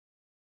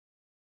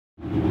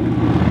When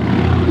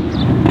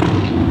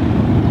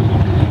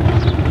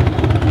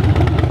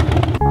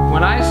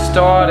I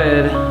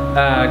started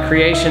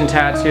Creation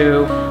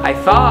Tattoo, I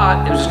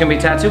thought it was just gonna be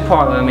a tattoo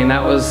parlor. I mean,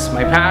 that was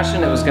my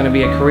passion. It was gonna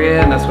be a career,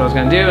 and that's what I was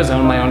gonna do, is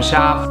own my own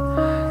shop.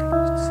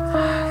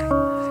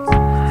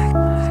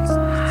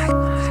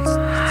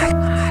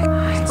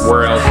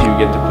 Where else do you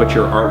get to put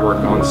your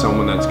artwork on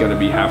someone that's gonna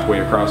be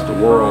halfway across the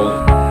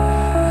world?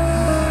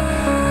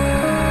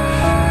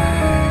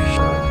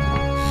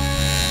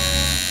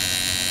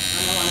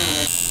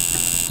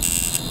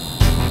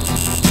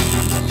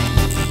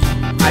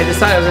 I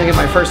decided I was gonna get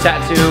my first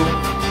tattoo,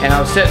 and I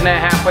was sitting there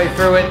halfway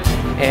through it,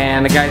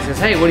 and the guy says,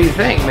 "Hey, what do you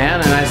think, man?"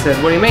 And I said,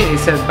 "What do you mean?" He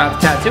said, "About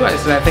the tattoo." I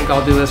said, "I think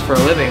I'll do this for a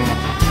living."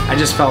 I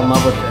just fell in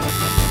love with it.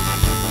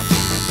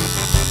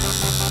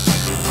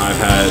 I've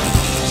had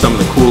some of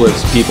the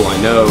coolest people I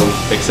know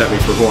accept me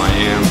for who I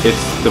am.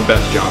 It's the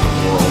best job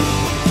in the world.